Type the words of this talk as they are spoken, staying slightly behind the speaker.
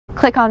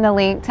Click on the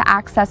link to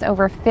access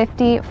over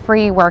 50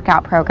 free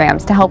workout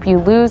programs to help you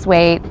lose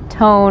weight,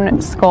 tone,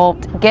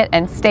 sculpt, get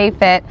and stay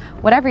fit.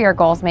 Whatever your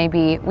goals may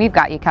be, we've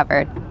got you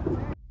covered.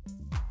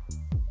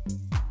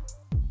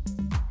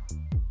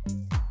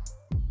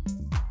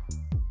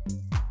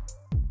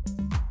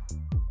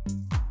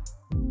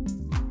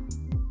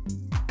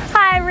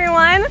 Hi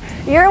everyone,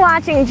 you're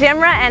watching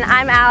GymRa and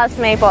I'm Alice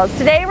Maples.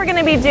 Today we're going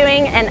to be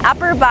doing an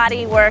upper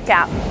body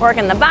workout.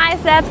 Working the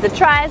biceps, the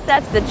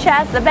triceps, the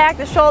chest, the back,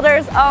 the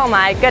shoulders. Oh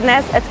my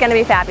goodness, it's going to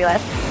be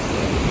fabulous.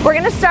 We're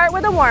going to start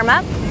with a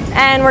warm-up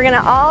and we're going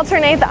to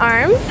alternate the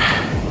arms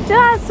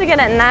just to get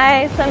it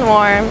nice and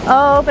warm.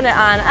 Open it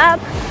on up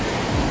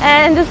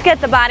and just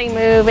get the body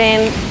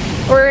moving.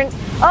 We're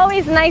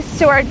always nice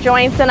to our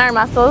joints and our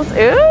muscles.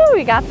 Ooh,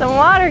 we got some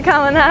water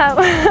coming up.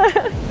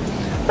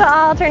 So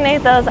alternate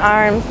those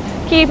arms,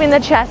 keeping the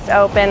chest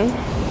open.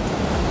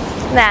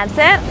 That's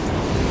it.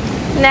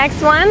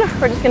 Next one,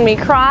 we're just going to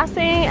be crossing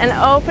and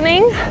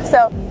opening.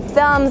 So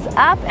thumbs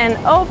up and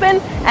open,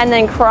 and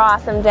then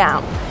cross them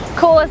down.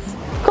 Coolest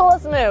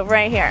move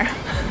right here.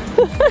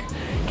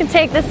 You can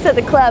take this to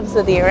the clubs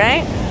with you,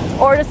 right?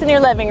 Or just in your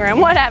living room,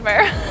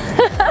 whatever.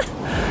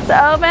 So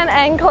open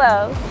and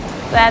close.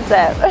 That's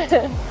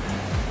it.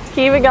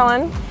 Keep it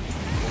going.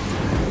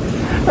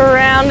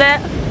 Around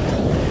it.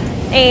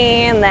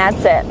 And that's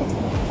it.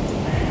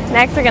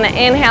 Next we're going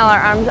to inhale our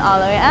arms all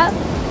the way up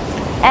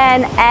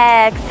and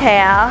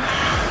exhale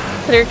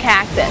through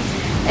cactus.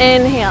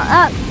 Inhale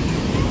up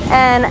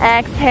and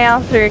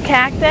exhale through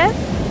cactus.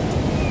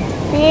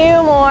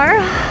 Few more.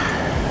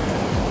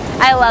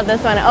 I love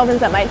this one. It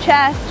opens up my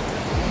chest,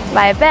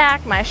 my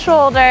back, my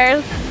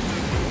shoulders.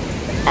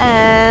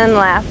 And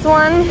last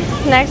one.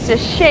 Next,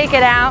 just shake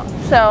it out.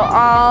 So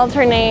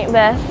alternate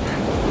this.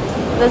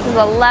 This is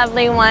a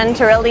lovely one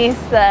to release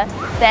the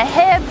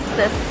hips,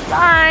 the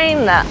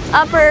spine, the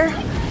upper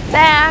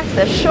back,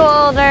 the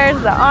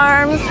shoulders, the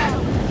arms.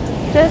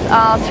 Just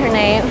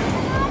alternate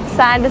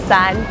side to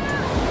side.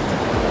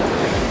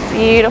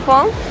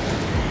 Beautiful.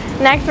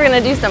 Next we're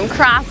going to do some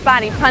cross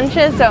body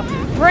punches. So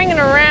bring it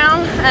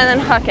around and then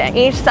hook it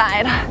each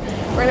side.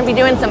 We're going to be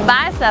doing some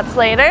biceps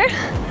later.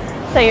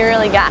 So you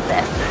really got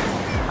this.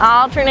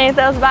 Alternate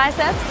those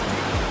biceps.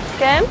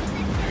 Good.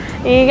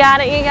 You got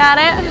it, you got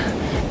it.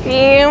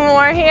 Few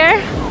more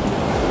here.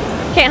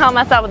 Can't help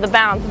myself with the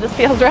bounce, it just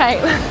feels right.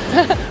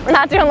 We're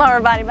not doing lower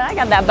body, but I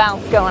got that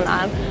bounce going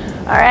on.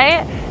 All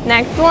right,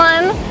 next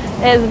one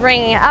is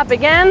bringing it up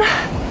again,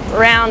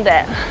 round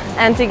it,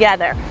 and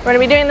together. We're gonna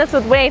be doing this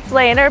with weights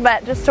later,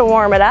 but just to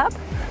warm it up.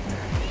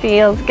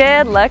 Feels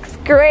good, looks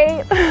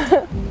great.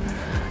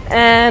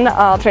 And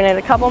alternate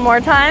a couple more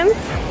times.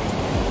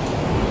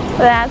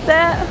 That's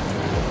it.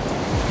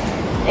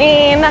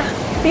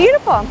 And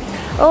beautiful.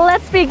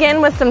 Let's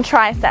begin with some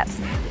triceps.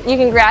 You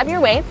can grab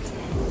your weights.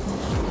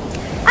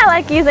 I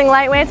like using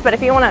light weights, but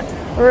if you want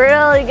to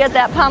really get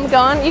that pump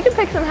going, you can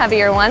pick some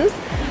heavier ones.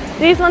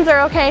 These ones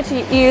are okay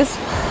to use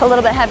a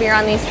little bit heavier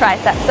on these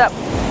triceps. So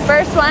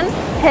first one,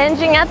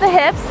 hinging at the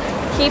hips,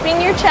 keeping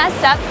your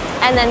chest up,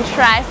 and then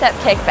tricep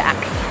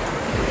kickbacks.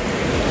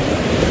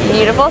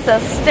 Beautiful, so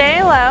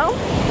stay low.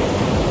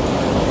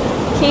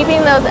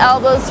 Keeping those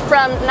elbows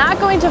from not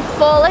going to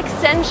full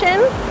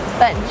extension,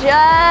 but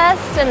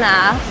just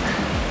enough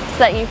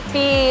so that you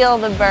feel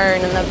the burn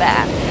in the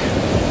back.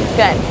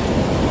 Good.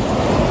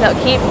 So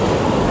keep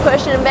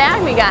pushing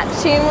back. We got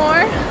two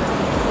more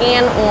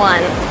and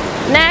one.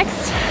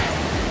 Next,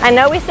 I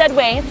know we said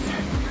weights,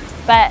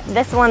 but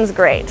this one's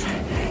great.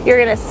 You're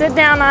gonna sit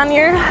down on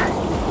your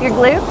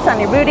glutes, on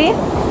your booty,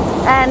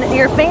 and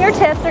your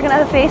fingertips are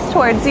gonna face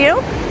towards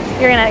you.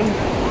 You're gonna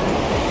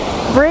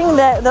bring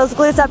those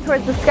glutes up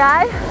towards the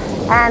sky,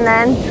 and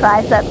then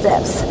tricep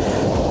dips.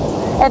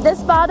 If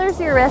this bothers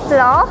your wrist at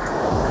all,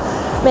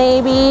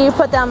 maybe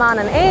put them on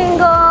an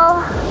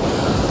angle,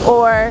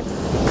 or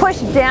push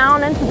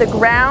down into the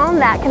ground.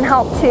 That can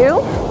help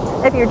too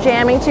if you're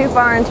jamming too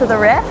far into the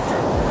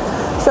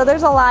wrist. So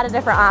there's a lot of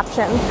different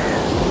options.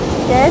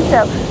 Good,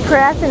 so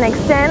press and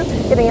extend,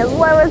 getting as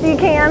low as you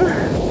can.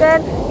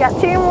 Good,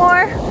 got two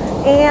more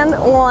and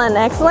one,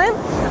 excellent.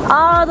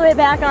 All the way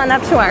back on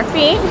up to our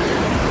feet.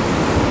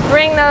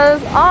 Bring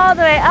those all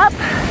the way up,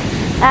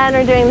 and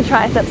we're doing the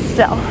triceps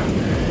still.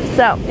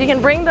 So you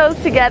can bring those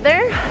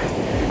together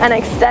and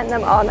extend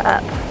them on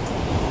up.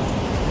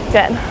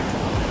 Good.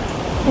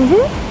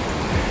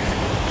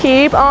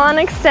 Keep on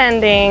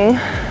extending.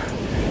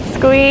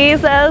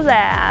 Squeeze those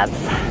abs.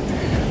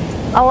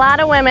 A lot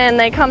of women,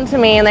 they come to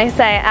me and they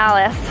say,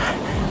 Alice,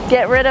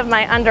 get rid of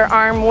my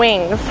underarm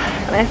wings.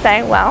 And I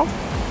say, well,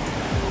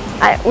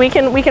 we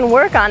can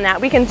work on that.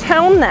 We can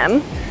tone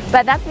them,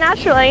 but that's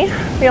naturally,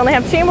 we only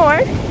have two more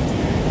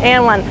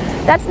and one.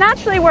 That's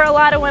naturally where a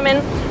lot of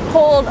women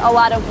hold a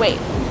lot of weight.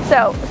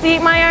 So see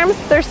my arms,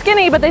 they're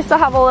skinny, but they still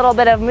have a little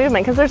bit of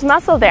movement because there's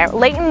muscle there.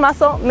 Latent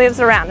muscle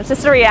moves around. It's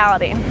just a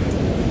reality.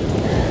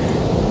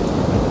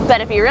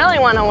 But if you really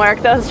want to work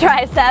those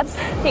triceps,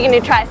 you can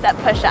do tricep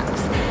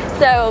push-ups.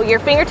 So your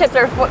fingertips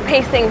are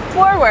facing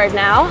forward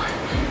now,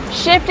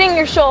 shifting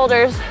your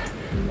shoulders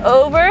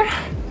over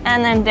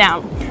and then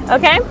down.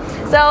 Okay,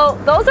 so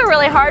those are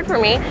really hard for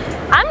me.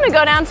 I'm gonna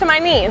go down to my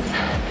knees,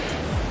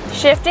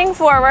 shifting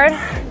forward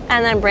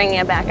and then bringing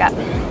it back up.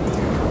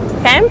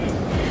 Okay,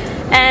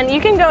 and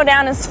you can go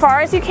down as far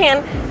as you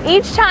can.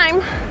 Each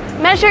time,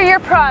 measure your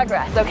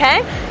progress, okay?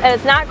 If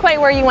it's not quite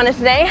where you want it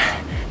today,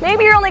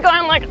 maybe you're only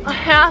going like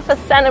half a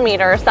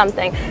centimeter or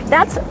something.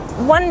 That's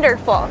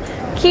wonderful.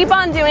 Keep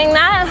on doing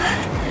that,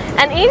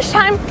 and each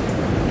time,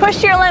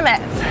 push your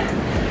limits.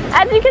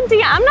 As you can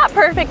see, I'm not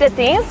perfect at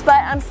these, but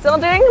I'm still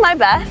doing my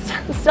best.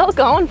 I'm still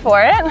going for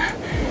it.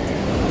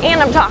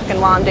 And I'm talking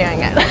while I'm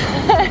doing it.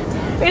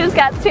 We just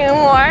got 2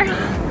 more.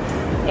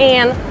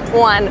 And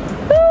 1.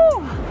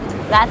 Woo!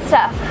 That's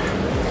tough.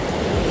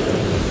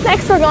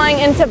 Next, we're going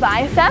into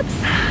biceps.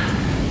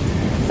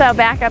 So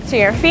back up to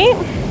your feet.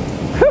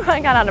 Whew, I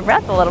got out of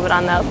breath a little bit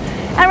on those.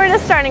 And we're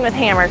just starting with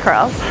hammer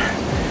curls.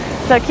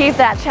 So keep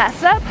that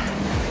chest up.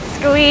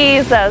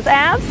 Squeeze those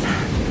abs.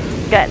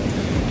 Good.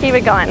 Keep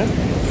it going.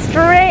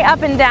 Straight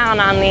up and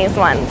down on these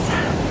ones.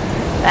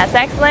 That's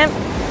excellent.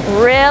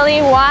 Really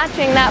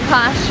watching that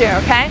posture,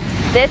 okay?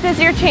 This is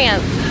your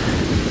chance.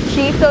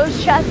 Keep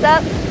those chests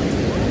up,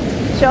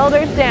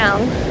 shoulders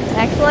down.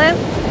 Excellent.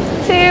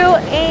 2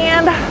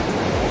 and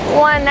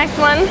 1. Next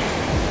one.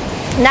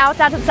 Now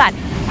it's out to the side.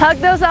 Hug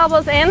those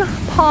elbows in,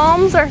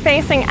 palms are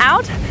facing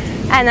out,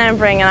 and then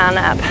bring it on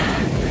up.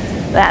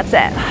 That's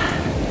it.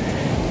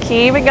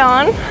 Keep it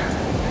going.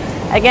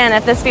 Again,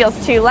 if this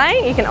feels too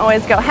light, you can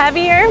always go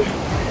heavier.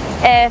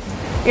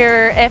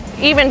 If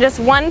even just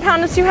 1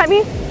 pound is too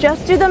heavy,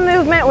 just do the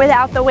movement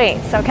without the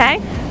weights,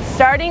 okay?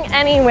 Starting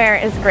anywhere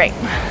is great.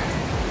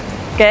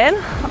 Good,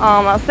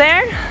 almost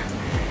there.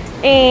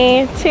 2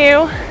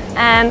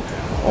 and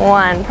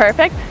 1,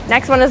 perfect.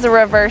 Next one is a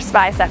reverse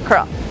bicep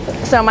curl.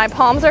 So my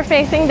palms are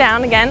facing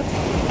down again,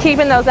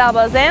 keeping those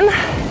elbows in,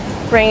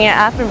 bringing it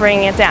up and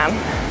bringing it down.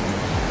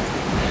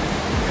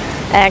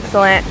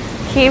 Excellent.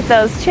 Keep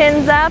those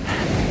chins up,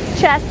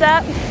 chest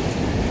up.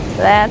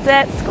 That's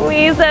it.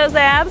 Squeeze those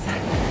abs.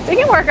 We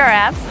can work our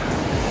abs.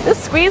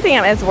 Just squeezing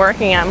them is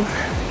working them,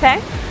 okay?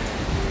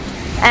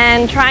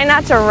 And try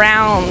not to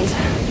round.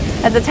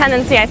 That's a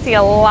tendency I see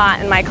a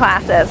lot in my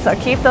classes. So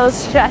keep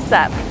those chests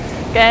up.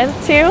 Good.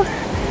 2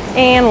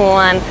 and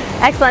 1.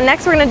 Excellent.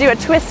 Next we're going to do a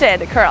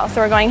twisted curl.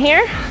 So we're going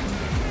here.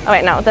 Oh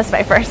wait, no, this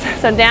way first.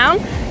 So down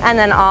and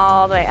then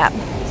all the way up.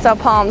 So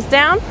palms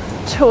down,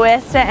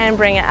 twist it and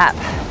bring it up.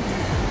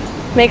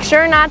 Make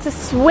sure not to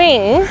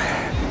swing.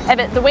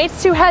 If the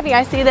weight's too heavy,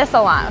 I see this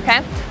a lot,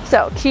 okay?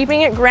 So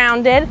keeping it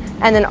grounded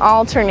and then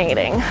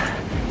alternating.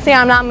 See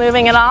how I'm not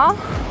moving at all?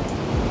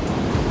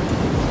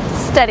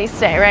 Steady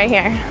stay right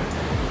here.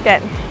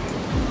 Good.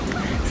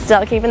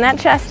 Still keeping that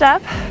chest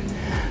up.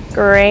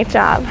 Great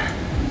job.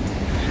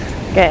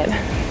 Good.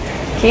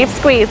 Keep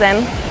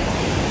squeezing.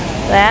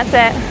 That's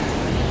it.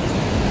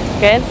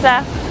 Good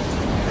stuff.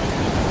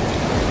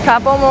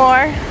 Couple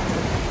more.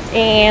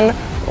 And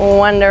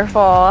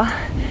wonderful.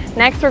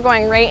 Next we're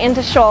going right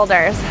into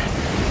shoulders.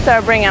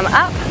 So bring them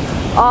up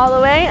all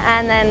the way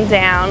and then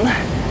down.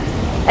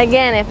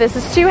 Again, if this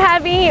is too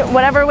heavy,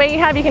 whatever weight you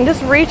have, you can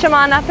just reach them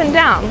on up and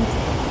down.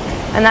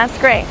 And that's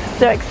great.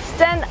 So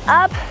extend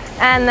up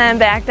and then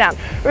back down.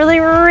 Really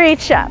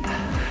reach up.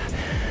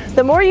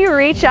 The more you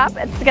reach up,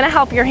 it's gonna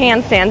help your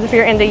handstands if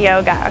you're into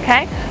yoga,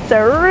 okay?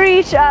 So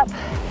reach up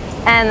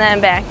and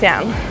then back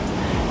down.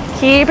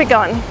 Keep it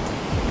going.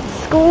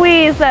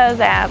 Squeeze those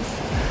abs.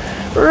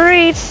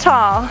 Reach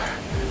tall.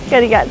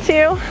 Good, you got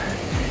 2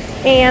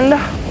 and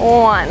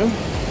 1.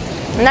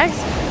 Next,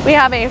 we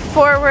have a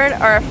forward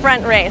or a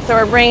front raise. So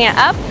we're bringing it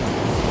up,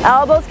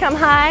 elbows come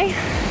high,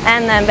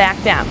 and then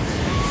back down.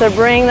 So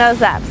bring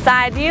those up.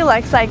 Side view,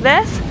 legs like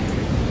this.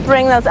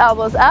 Bring those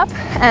elbows up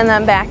and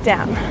then back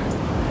down.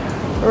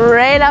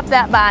 Right up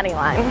that body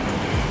line.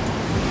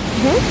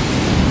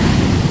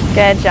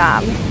 Good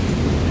job.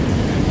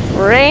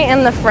 Right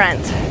in the front.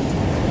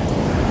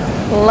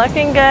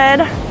 Looking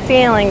good,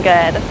 feeling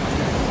good.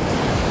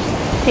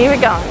 Keep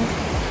it going.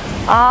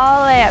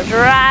 All the way up.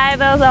 Drive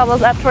those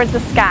elbows up towards the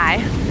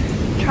sky.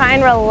 Try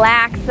and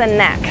relax the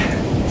neck.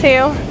 2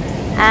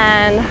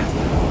 and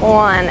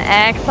 1.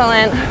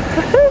 Excellent.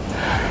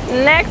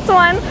 Next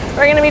one,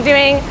 we're going to be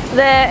doing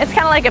it's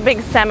kind of like a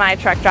big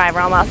semi-truck driver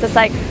almost. It's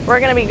like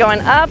we're going to be going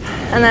up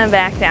and then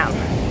back down.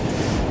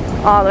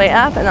 All the way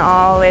up and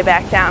all the way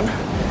back down.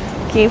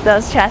 Keep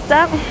those chests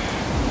up.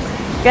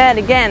 Good.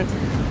 Again,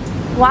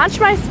 watch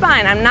my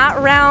spine. I'm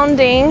not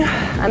rounding.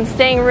 I'm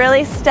staying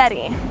really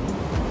steady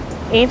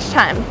each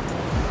time.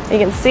 You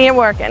can see it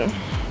working.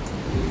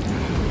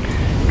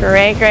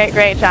 Great, great,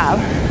 great job.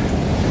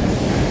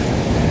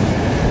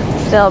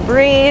 Still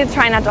breathe.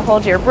 Try not to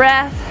hold your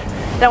breath.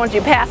 Don't want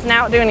you passing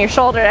out doing your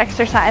shoulder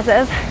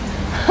exercises.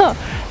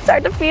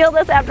 Start to feel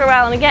this after a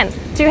while. And again,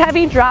 too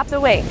heavy, drop the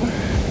weight.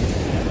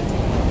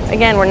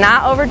 Again, we're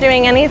not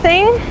overdoing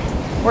anything.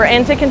 We're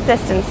into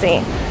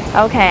consistency.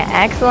 Okay,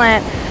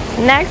 excellent.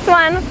 Next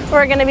one,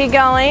 we're going to be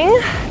going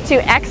to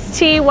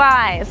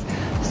XTYs.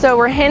 So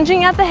we're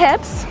hinging at the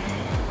hips.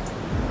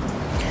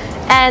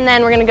 And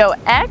then we're going to go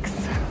X,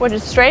 which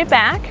is straight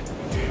back.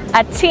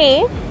 A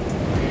T,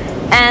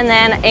 and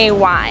then a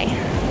Y.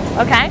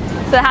 Okay,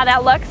 so how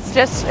that looks,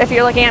 just if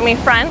you're looking at me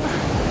front,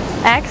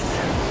 X,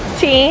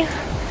 T,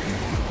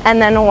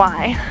 and then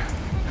Y.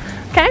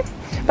 Okay,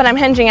 but I'm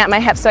hinging at my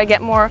hips so I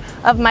get more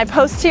of my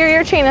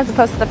posterior chain as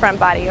opposed to the front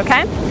body.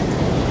 Okay,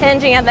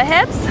 hinging at the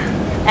hips,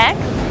 X,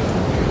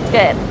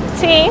 good,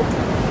 T,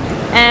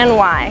 and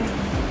Y.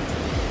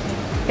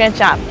 Good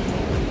job.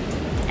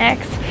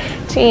 X,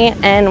 T,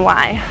 and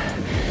Y.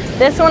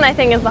 This one I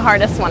think is the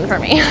hardest one for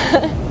me.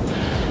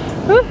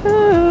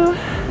 Woohoo!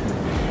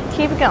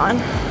 Keep it going.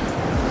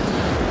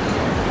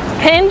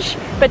 Pinch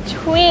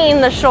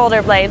between the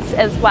shoulder blades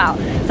as well.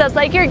 So it's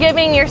like you're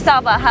giving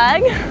yourself a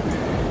hug,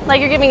 like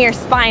you're giving your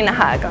spine a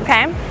hug,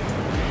 okay?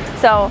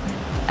 So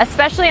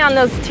especially on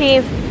those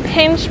T's,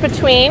 pinch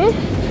between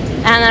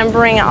and then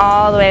bring it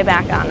all the way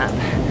back on up.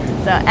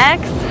 So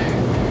X,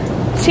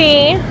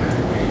 T,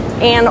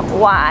 and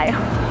Y.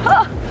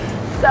 Oh,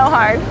 so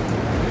hard.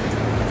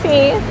 T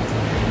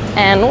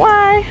and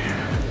Y.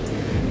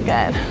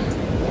 Good.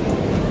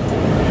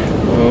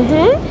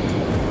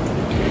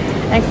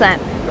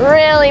 Excellent.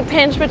 Really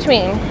pinch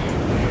between.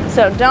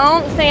 So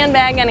don't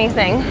sandbag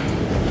anything.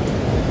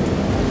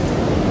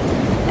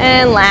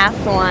 And last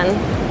one.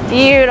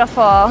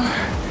 Beautiful.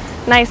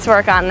 Nice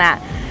work on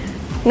that.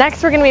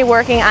 Next, we're going to be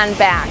working on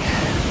back.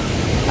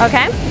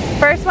 Okay?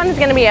 First one is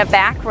going to be a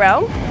back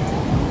row.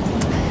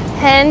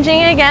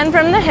 Hinging again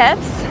from the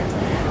hips.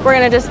 We're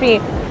going to just be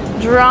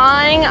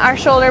drawing our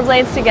shoulder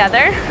blades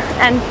together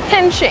and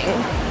pinching.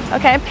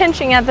 Okay?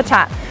 Pinching at the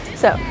top.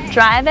 So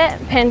drive it,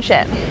 pinch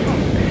it.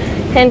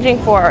 Hinging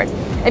forward.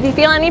 If you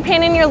feel any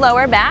pain in your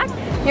lower back,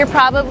 you're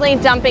probably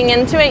dumping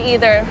into it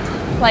either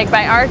like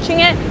by arching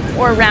it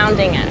or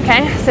rounding it,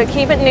 okay? So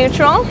keep it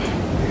neutral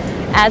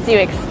as you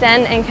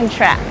extend and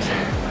contract.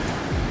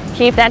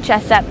 Keep that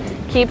chest up,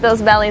 keep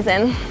those bellies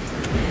in.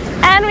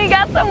 And we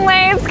got some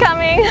waves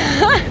coming.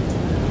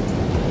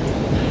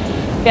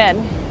 Good.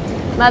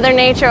 Mother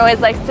Nature always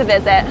likes to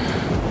visit.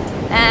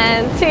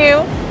 And 2,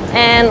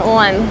 and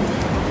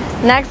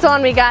 1. Next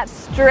one, we got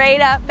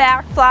straight up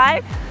back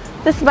fly.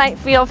 This might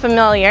feel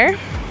familiar,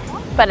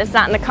 but it's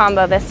not in the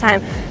combo this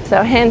time.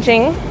 So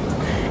hinging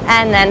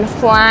and then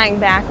flying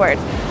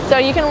backwards. So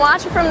you can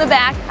watch it from the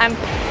back. I'm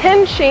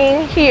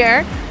pinching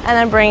here and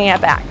then bringing it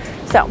back.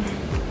 So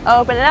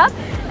open it up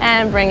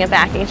and bring it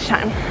back each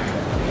time.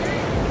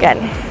 Good.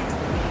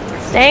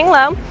 Staying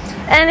low.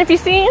 And if you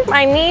see,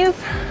 my knees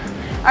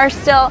are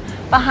still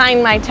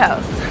behind my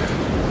toes.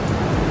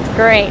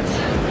 Great.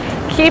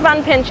 Keep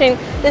on pinching.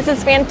 This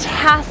is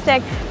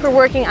fantastic for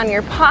working on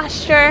your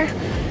posture,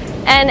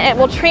 and it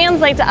will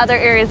translate to other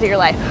areas of your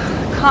life.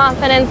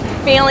 Confidence,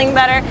 feeling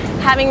better,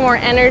 having more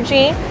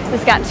energy.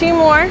 Just got 2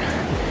 more,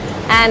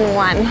 and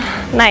 1.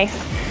 Nice.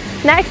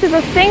 Next is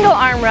a single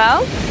arm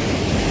row.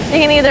 You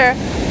can either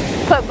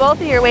put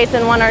both of your weights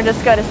in one or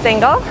just go to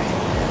single,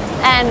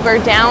 and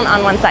we're down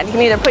on one side. You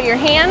can either put your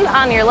hand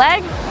on your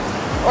leg,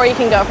 or you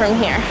can go from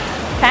here,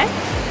 okay?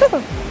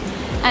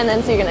 And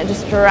then so you're gonna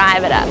just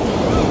drive it up.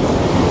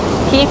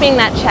 Keeping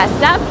that chest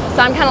up.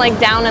 So I'm kind of like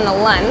down in a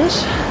lunge,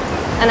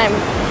 and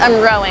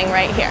I'm rowing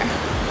right here.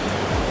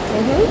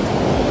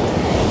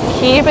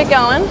 Keep it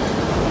going.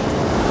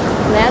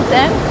 That's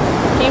it.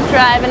 Keep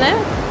driving it.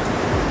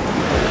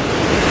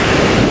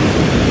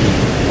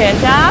 Good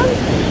job.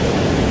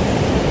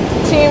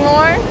 2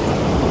 more.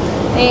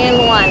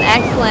 And 1.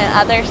 Excellent.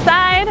 Other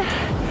side.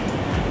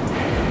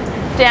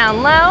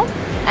 Down low.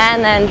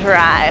 And then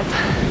drive.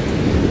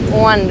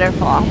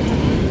 Wonderful.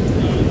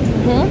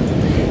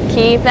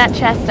 Keep that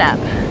chest up.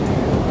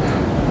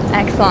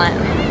 Excellent.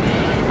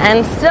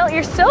 And still,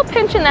 you're still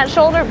pinching that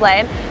shoulder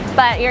blade,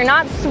 but you're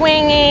not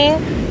swinging,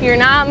 you're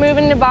not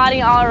moving the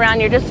body all around,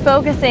 you're just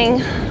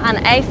focusing on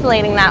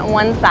isolating that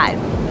one side.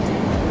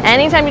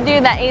 Anytime you do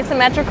that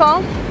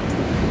asymmetrical,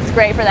 it's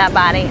great for that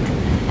body.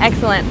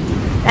 Excellent.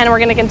 And we're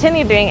gonna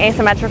continue doing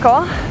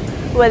asymmetrical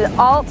with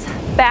alt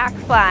back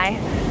fly.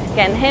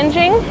 Again,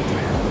 hinging,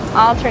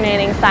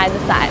 alternating side to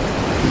side.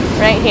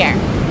 Right here.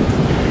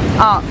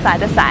 Alt side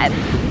to side.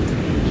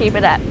 Keep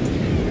it up.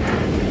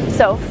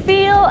 So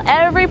feel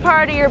every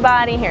part of your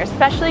body here,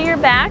 especially your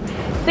back.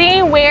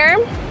 See where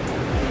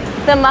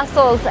the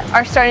muscles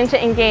are starting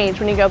to engage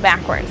when you go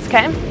backwards,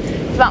 okay?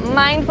 It's about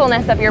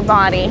mindfulness of your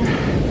body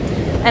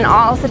in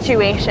all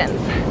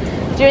situations.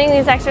 Doing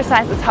these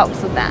exercises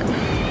helps with that.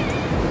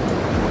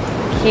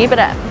 Keep it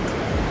up.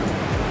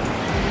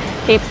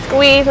 Keep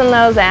squeezing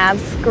those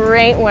abs.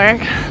 Great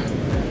work.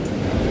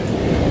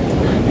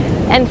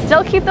 And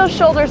still keep those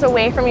shoulders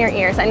away from your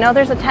ears. I know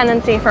there's a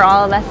tendency for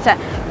all of us to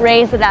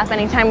raise it up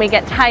anytime we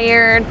get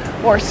tired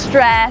or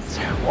stressed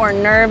or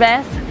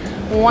nervous.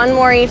 1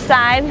 more each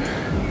side.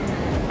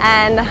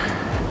 And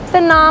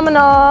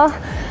phenomenal.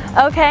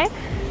 Okay,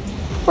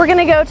 we're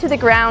gonna go to the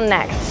ground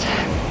next.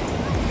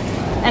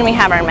 And we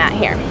have our mat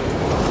here.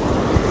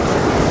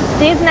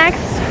 These next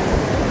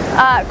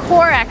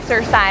core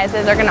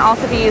exercises are gonna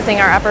also be using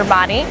our upper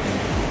body.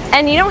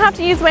 And you don't have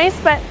to use weights,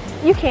 but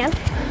you can.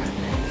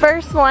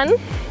 First one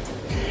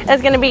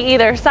is going to be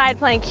either side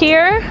plank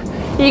here,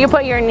 you can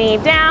put your knee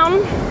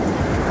down,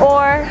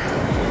 or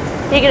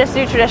you can just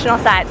do traditional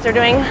sides. So we're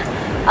doing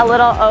a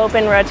little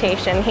open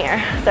rotation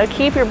here. So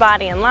keep your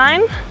body in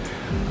line,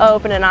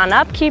 open it on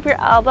up, keep your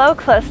elbow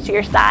close to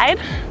your side,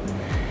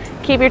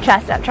 keep your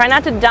chest up. Try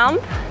not to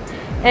dump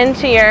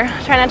into your,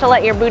 try not to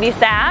let your booty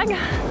sag,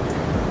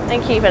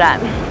 and keep it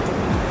up.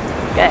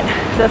 Good.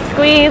 So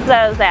squeeze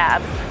those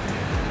abs.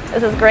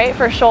 This is great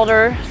for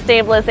shoulder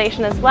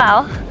stabilization as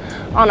well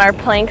on our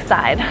plank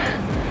side.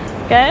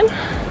 Good.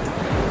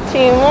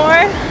 2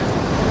 more,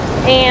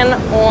 and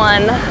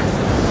 1.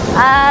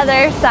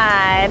 Other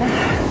side.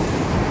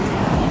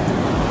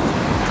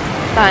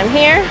 So I'm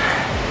here,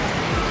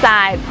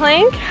 side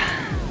plank.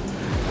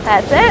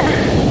 That's it.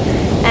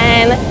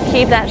 And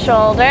keep that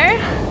shoulder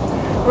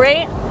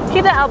right,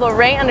 keep that elbow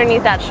right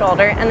underneath that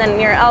shoulder, and then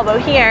your elbow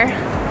here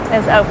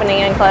is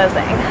opening and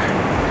closing.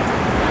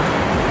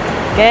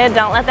 Good,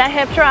 don't let that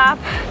hip drop.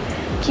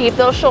 Keep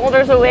those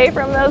shoulders away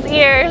from those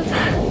ears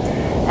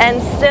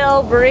and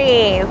still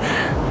breathe.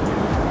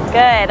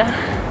 Good.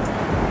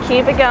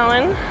 Keep it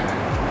going.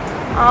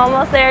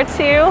 Almost there, 2,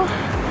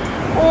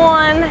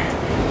 1,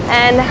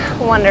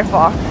 and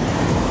wonderful.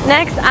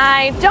 Next,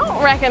 I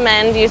don't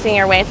recommend using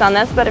your weights on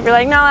this, but if you're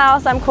like, no,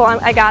 Alice, I'm cool,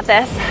 I got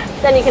this,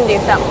 then you can do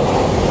so.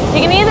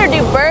 You can either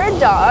do bird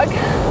dog,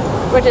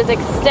 which is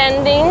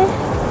extending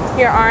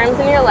your arms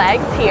and your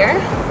legs here,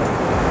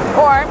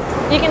 or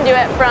you can do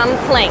it from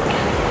plank,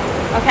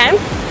 okay?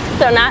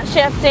 So not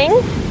shifting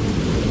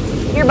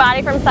your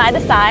body from side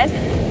to side,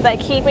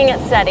 but keeping it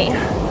steady.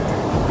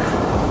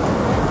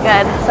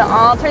 Good, so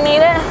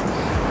alternate it.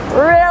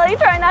 Really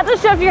try not to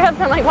shift your hips.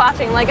 I'm like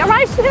watching, like, am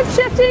I hip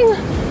shifting?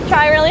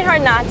 Try really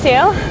hard not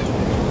to.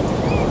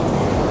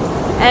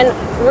 And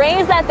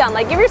raise that thumb,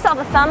 like give yourself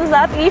a thumbs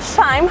up each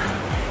time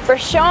for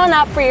showing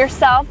up for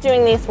yourself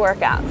doing these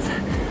workouts.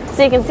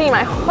 So you can see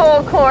my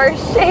whole core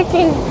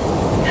shaking.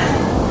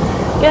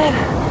 Good,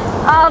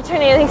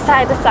 alternating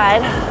side to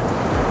side.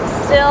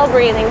 Still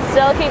breathing,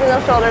 still keeping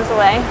those shoulders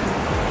away.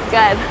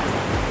 Good,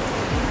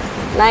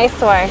 nice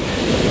work.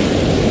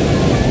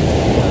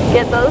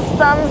 Get those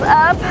thumbs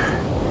up.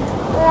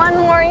 1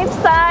 more each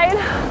side.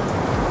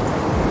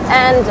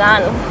 And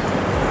done.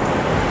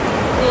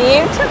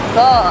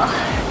 Beautiful.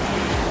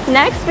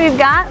 Next we've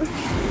got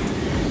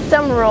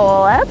some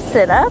roll-ups,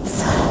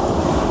 sit-ups.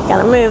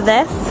 Gotta move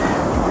this.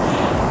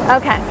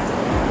 Okay.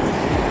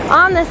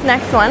 On this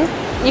next one,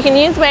 you can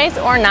use weights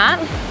or not.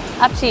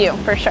 Up to you,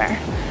 for sure.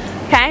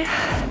 Okay?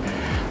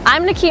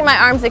 I'm gonna keep my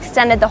arms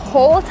extended the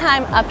whole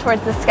time up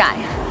towards the sky.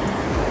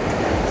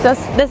 So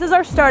this is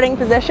our starting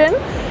position.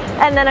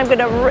 And then I'm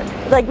gonna,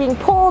 like being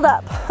pulled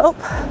up. Oh,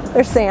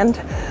 there's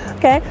sand.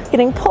 Okay,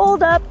 getting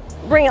pulled up,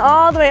 bring it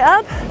all the way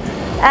up,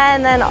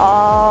 and then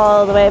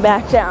all the way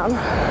back down.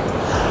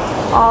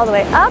 All the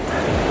way up,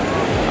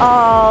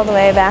 all the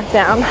way back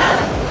down.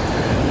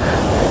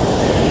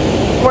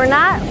 We're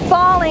not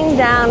falling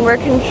down, we're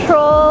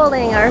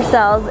controlling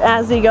ourselves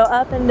as we go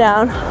up and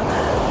down.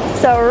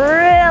 So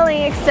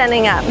really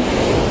extending up.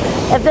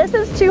 If this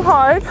is too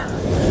hard,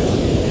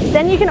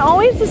 then you can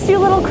always just do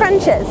little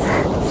crunches.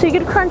 So you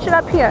could crunch it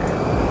up here.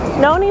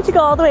 No need to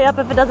go all the way up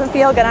if it doesn't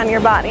feel good on your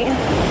body.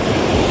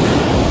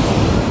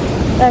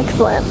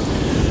 Excellent.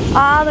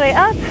 All the way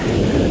up,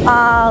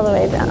 all the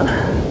way down.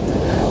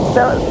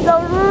 So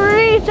still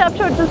reach up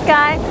towards the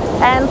sky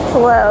and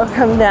slow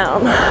come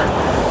down.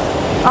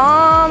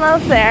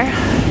 Almost there.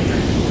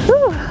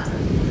 Whew.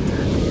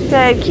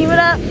 Good, keep it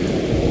up.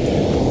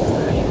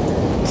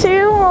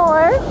 2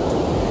 more.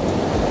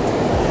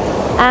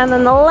 And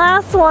then the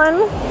last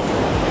one.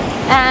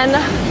 And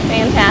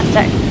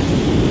fantastic.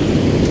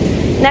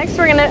 Next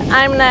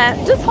I'm gonna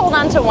just hold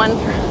on to one.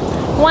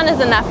 One is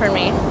enough for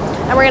me.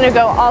 And we're gonna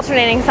go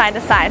alternating side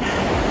to side.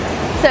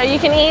 So you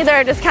can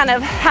either just kind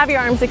of have your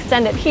arms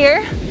extended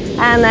here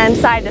and then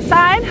side to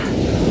side,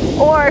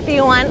 or if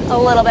you want a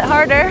little bit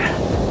harder,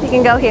 you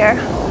can go here.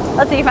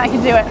 Let's see if I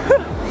can do it. Whew.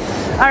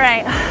 All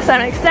right, so I'm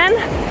gonna extend,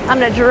 I'm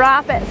gonna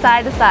drop it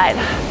side to side.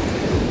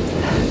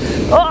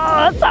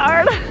 Oh, it's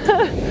hard.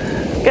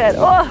 Good,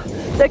 oh.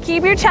 So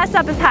keep your chest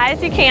up as high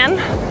as you can.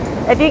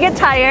 If you get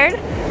tired,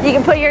 you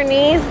can put your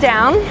knees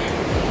down,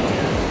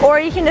 or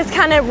you can just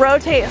kind of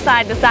rotate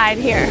side to side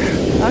here,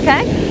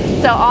 okay?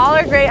 So all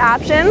are great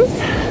options.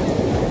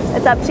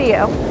 It's up to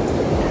you,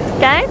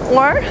 okay?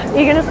 Or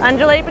you can just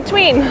undulate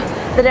between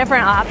the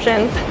different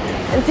options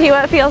and see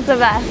what feels the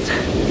best.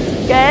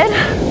 Good,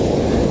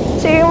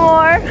 2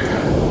 more,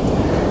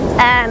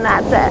 and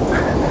that's it.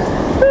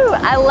 Whew,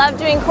 I love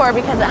doing core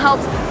because it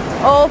helps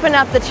open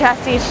up the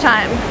chest each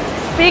time.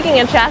 Speaking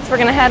of chest, we're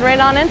gonna head right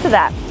on into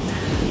that.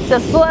 So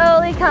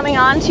slowly coming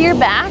onto your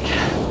back.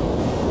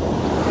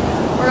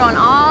 We're going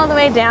all the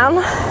way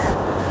down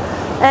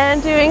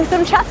and doing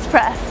some chest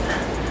press.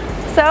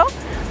 So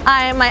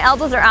my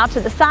elbows are out to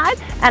the side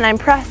and I'm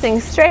pressing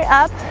straight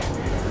up,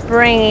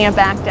 bringing it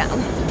back down.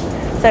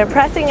 So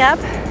pressing up,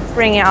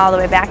 bringing it all the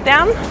way back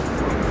down.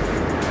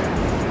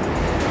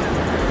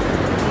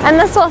 And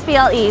this will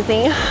feel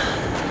easy.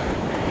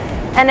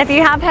 And if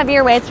you have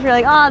heavier weights, if you're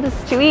like, oh, this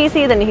is too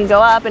easy, then you can go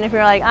up. And if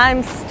you're like,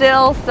 I'm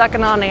still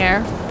sucking on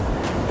air,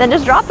 then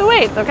just drop the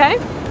weights, okay?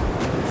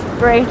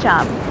 Great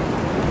job.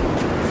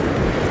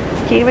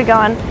 Keep it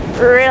going.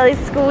 Really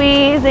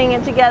squeezing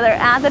it together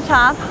at the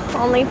top.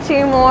 Only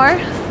 2 more.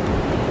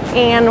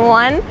 And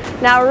 1.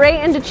 Now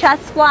right into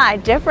chest fly.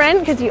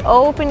 Different because you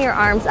open your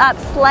arms up,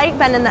 slight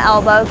bend in the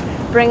elbows,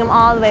 bring them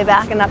all the way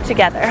back and up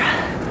together.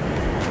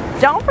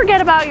 Don't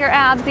forget about your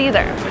abs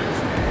either.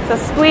 So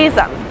squeeze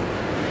them.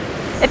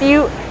 If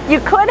you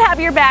could have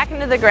your back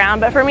into the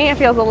ground, but for me it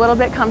feels a little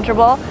bit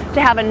comfortable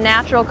to have a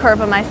natural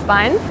curve of my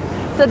spine.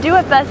 So do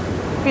what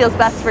feels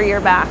best for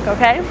your back,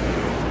 okay?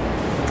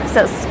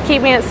 So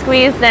keeping it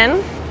squeezed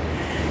in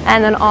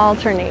and then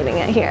alternating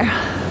it here.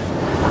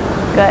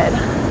 Good,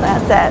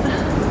 that's it.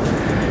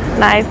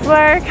 Nice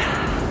work.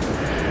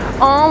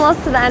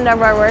 Almost to the end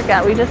of our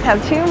workout. We just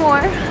have 2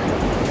 more.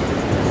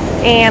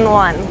 And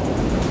 1.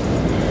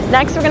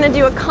 Next we're gonna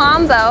do a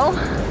combo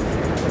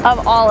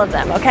of all of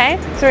them, okay?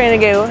 So we're gonna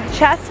go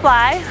chest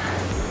fly,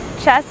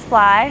 chest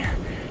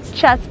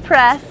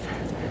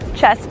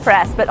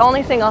press, but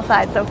only single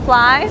side. So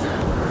fly,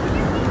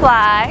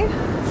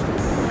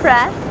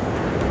 press,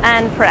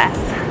 and press.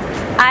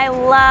 I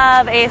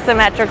love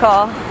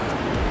asymmetrical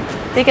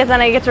because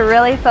then I get to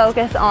really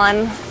focus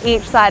on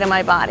each side of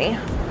my body.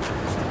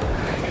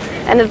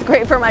 And it's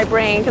great for my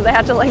brain because I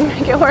have to like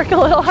make it work a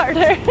little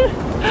harder.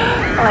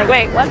 I'm like,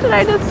 wait, what did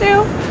I just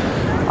do?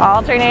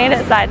 Alternate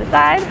it side to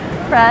side.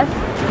 Press,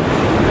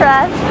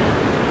 press,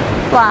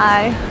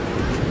 fly,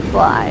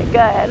 fly.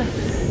 Good.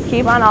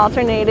 Keep on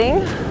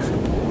alternating.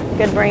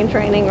 Good brain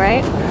training,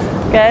 right?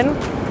 Good.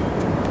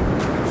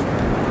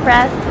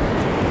 Press,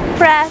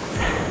 press,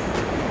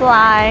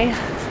 fly,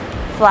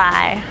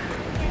 fly.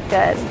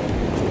 Good.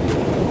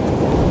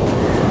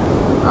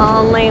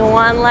 Only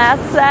 1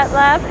 last set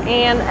left,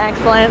 and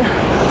excellent.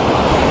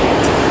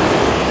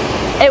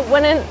 It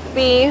wouldn't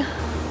be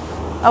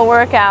a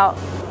workout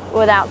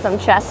without some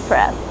chest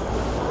press.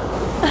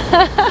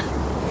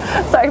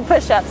 Sorry,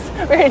 push-ups.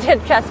 We're gonna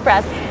do chest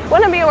press.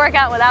 Wouldn't be a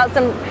workout without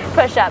some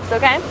push-ups,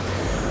 okay?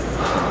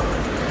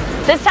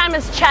 This time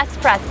is chest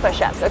press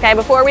push-ups, okay?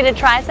 Before we did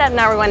tricep,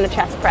 now we're going to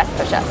chest press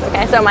push-ups,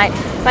 okay? So my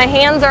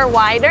hands are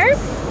wider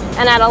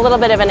and at a little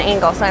bit of an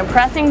angle. So I'm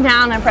pressing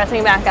down, I'm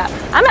pressing back up.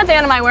 I'm at the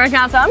end of my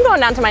workout, so I'm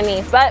going down to my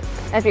knees. But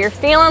if you're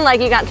feeling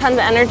like you got tons of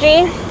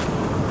energy,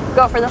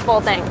 go for the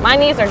full thing. My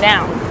knees are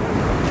down.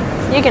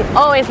 You can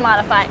always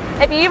modify.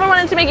 If you even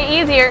wanted to make it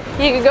easier,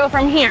 you could go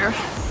from here.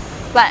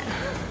 But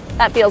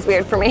that feels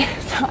weird for me.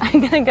 So I'm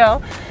gonna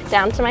go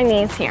down to my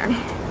knees here.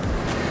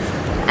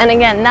 And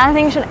again,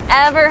 nothing should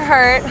ever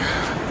hurt.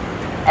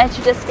 It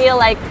should just feel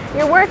like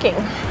you're working.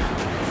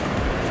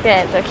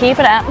 Good, so keep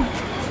it up.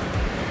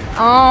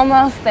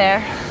 Almost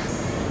there.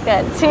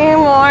 Good, 2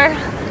 more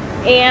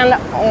and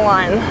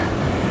 1.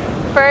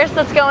 First,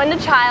 let's go into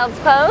child's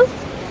pose.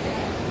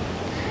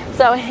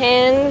 So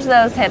hinge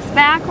those hips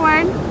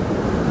backward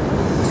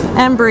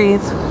and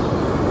breathe.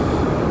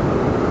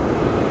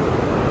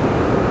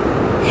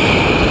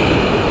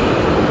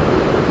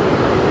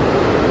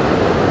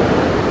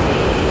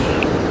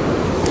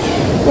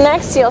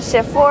 Next, you'll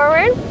shift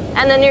forward,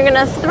 and then you're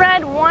gonna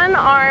thread 1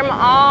 arm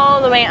all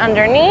the way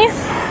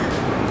underneath,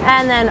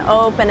 and then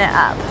open it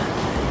up.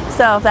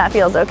 So if that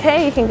feels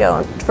okay, you can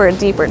go for a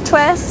deeper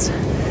twist.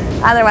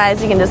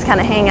 Otherwise, you can just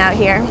kind of hang out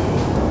here.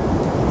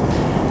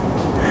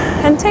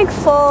 And take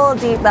full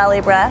deep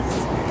belly breaths.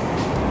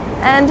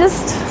 And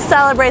just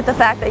celebrate the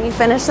fact that you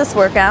finished this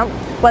workout,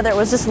 whether it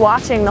was just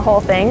watching the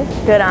whole thing,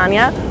 good on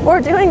ya,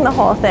 or doing the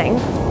whole thing.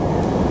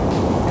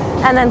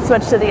 And then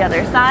switch to the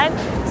other side.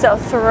 So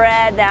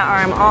thread that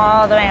arm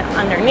all the way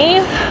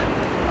underneath,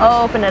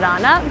 open it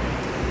on up.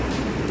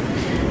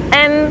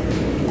 And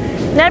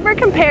never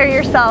compare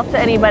yourself to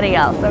anybody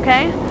else,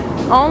 okay?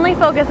 Only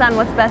focus on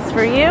what's best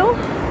for you.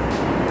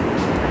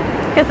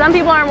 Because some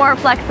people are more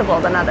flexible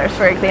than others,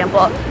 for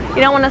example.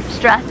 You don't want to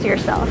stress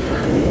yourself.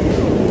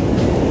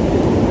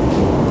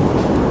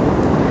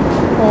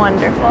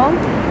 Wonderful.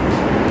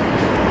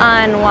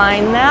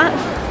 Unwind that.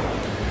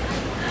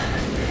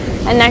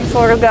 And next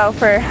we'll go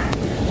for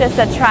just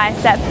a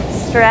tricep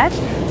stretch.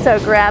 So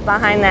grab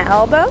behind that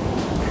elbow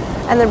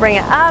and then bring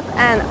it up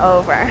and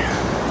over.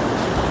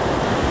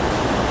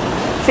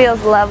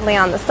 Feels lovely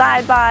on the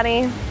side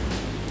body,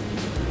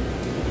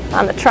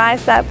 on the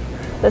tricep,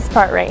 this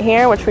part right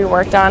here, which we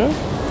worked on.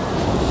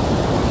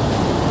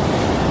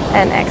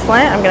 And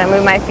excellent. I'm going to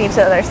move my feet to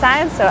the other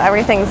side so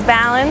everything's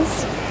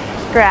balanced.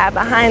 Grab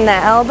behind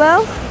that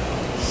elbow,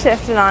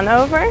 shift it on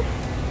over.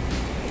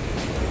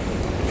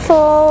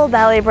 Full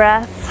belly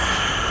breath.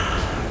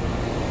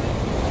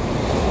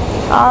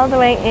 All the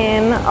way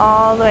in,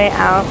 all the way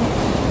out.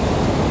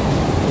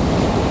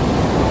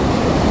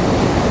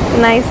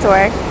 Nice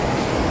work.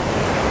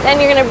 Then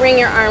you're going to bring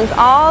your arms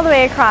all the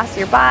way across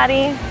your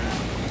body.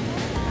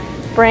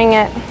 Bring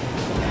it,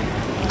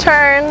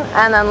 turn,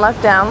 and then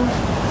look down.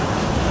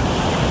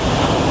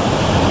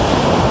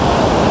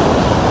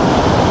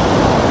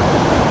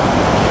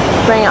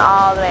 Bring it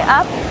all the way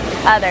up,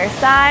 other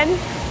side.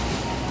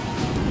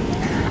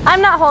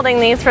 I'm not holding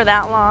these for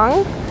that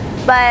long,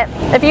 but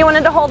if you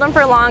wanted to hold them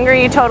for longer,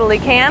 you totally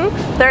can.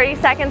 30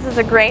 seconds is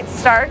a great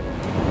start.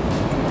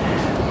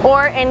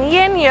 Or in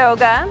yin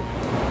yoga,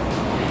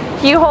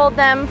 you hold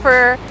them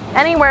for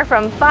anywhere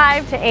from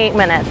 5 to 8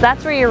 minutes.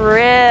 That's where you're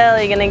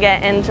really gonna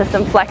get into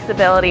some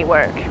flexibility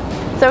work.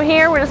 So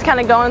here we're just kind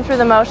of going through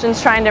the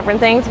motions, trying different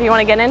things. If you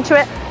wanna get into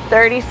it,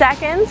 30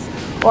 seconds.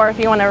 Or if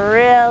you wanna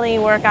really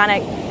work on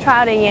it,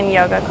 try out a yin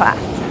yoga class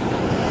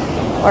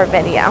or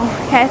video.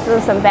 Okay, so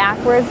some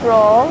backwards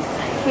rolls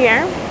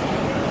here.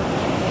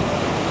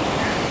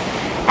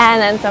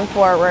 And then some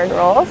forward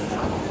rolls.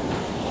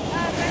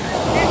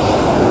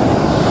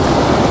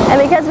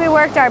 And because we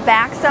worked our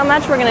back so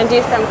much, we're gonna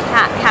do some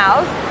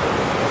cat-cows.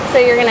 So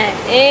you're gonna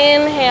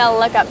inhale,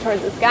 look up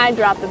towards the sky,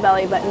 drop the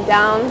belly button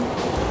down,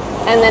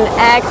 and then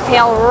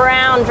exhale,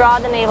 round, draw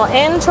the navel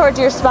in towards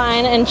your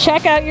spine, and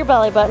check out your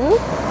belly button.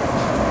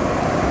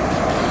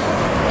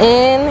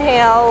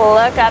 Inhale,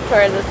 look up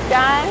towards the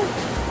sky,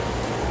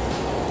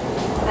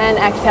 and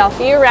exhale, a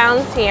few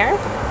rounds here.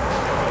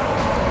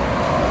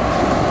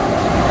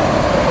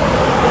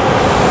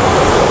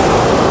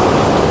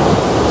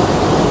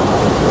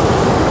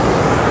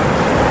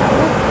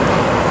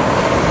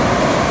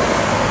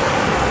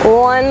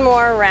 One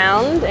more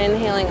round,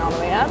 inhaling all the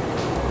way up,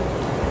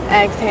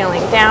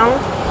 exhaling down,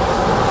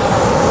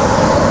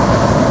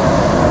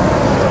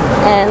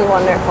 and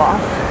wonderful.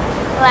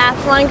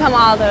 Last one, come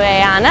all the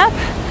way on up,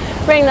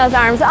 bring those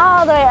arms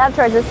all the way up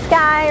towards the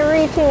sky,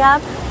 reaching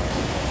up,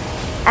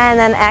 and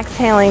then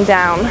exhaling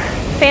down.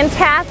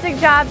 Fantastic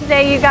job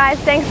today, you guys.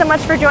 Thanks so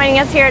much for joining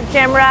us here at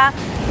GymRa.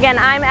 Again,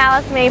 I'm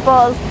Alice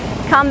Maples.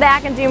 Come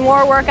back and do more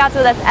workouts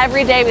with us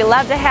every day. We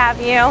love to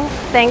have you.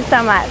 Thanks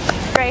so much.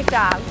 Great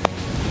job.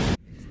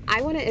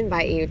 I want to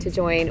invite you to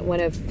join one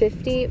of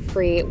 50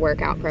 free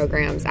workout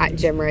programs at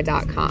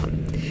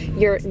GymRa.com.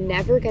 You're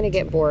never going to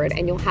get bored,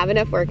 and you'll have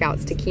enough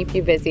workouts to keep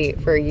you busy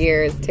for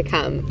years to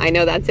come. I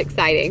know that's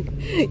exciting.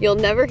 You'll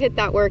never hit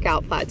that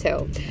workout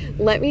plateau.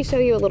 Let me show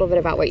you a little bit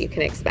about what you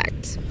can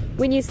expect.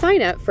 When you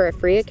sign up for a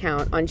free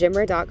account on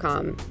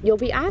GymRa.com, you'll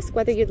be asked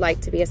whether you'd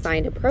like to be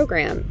assigned a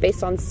program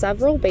based on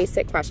several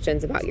basic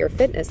questions about your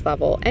fitness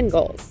level and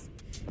goals.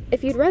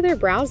 If you'd rather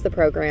browse the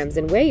programs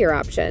and weigh your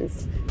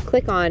options,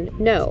 click on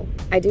No,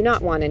 I do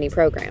not want any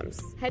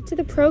programs. Head to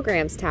the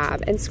Programs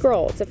tab and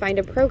scroll to find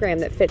a program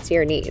that fits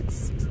your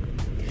needs.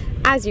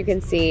 As you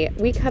can see,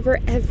 we cover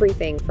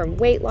everything from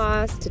weight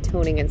loss to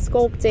toning and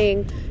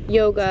sculpting,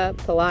 yoga,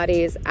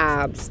 Pilates,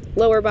 abs,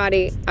 lower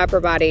body, upper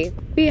body.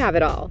 We have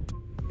it all.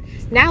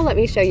 Now let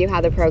me show you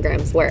how the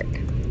programs work.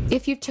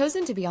 If you've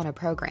chosen to be on a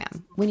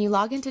program, when you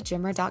log into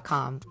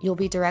GymRa.com, you'll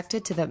be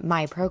directed to the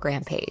My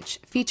Program page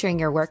featuring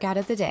your workout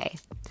of the day.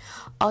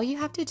 All you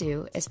have to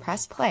do is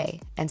press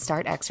play and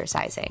start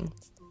exercising.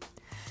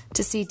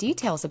 To see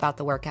details about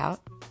the workout,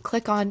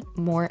 click on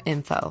More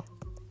Info.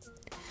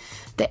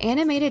 The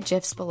animated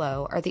GIFs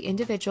below are the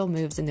individual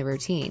moves in the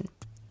routine.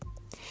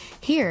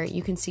 Here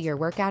you can see your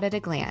workout at a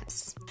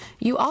glance.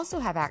 You also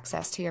have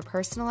access to your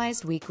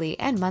personalized weekly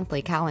and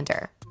monthly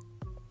calendar.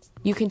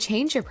 You can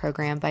change your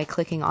program by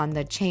clicking on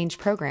the Change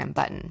Program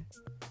button.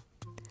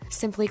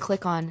 Simply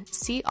click on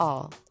See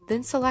All,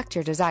 then select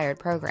your desired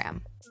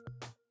program.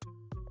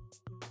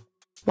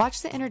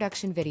 Watch the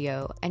introduction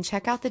video and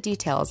check out the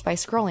details by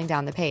scrolling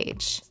down the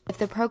page. If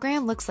the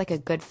program looks like a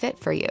good fit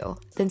for you,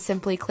 then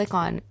simply click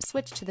on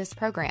Switch to this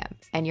program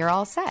and you're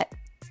all set.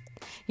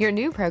 Your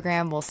new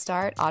program will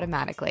start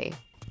automatically.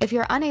 If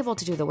you're unable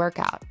to do the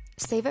workout,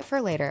 save it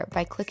for later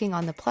by clicking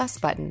on the plus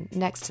button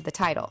next to the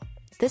title.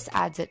 This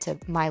adds it to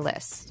my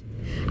list.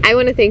 I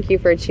want to thank you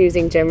for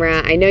choosing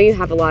GymRa. I know you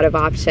have a lot of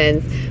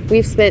options.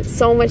 We've spent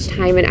so much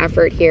time and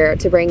effort here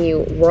to bring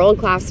you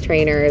world-class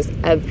trainers,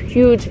 a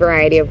huge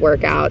variety of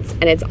workouts,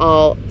 and it's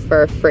all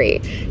for free.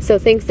 So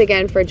thanks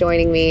again for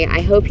joining me. I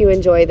hope you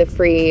enjoy the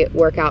free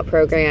workout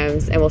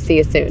programs, and we'll see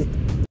you soon.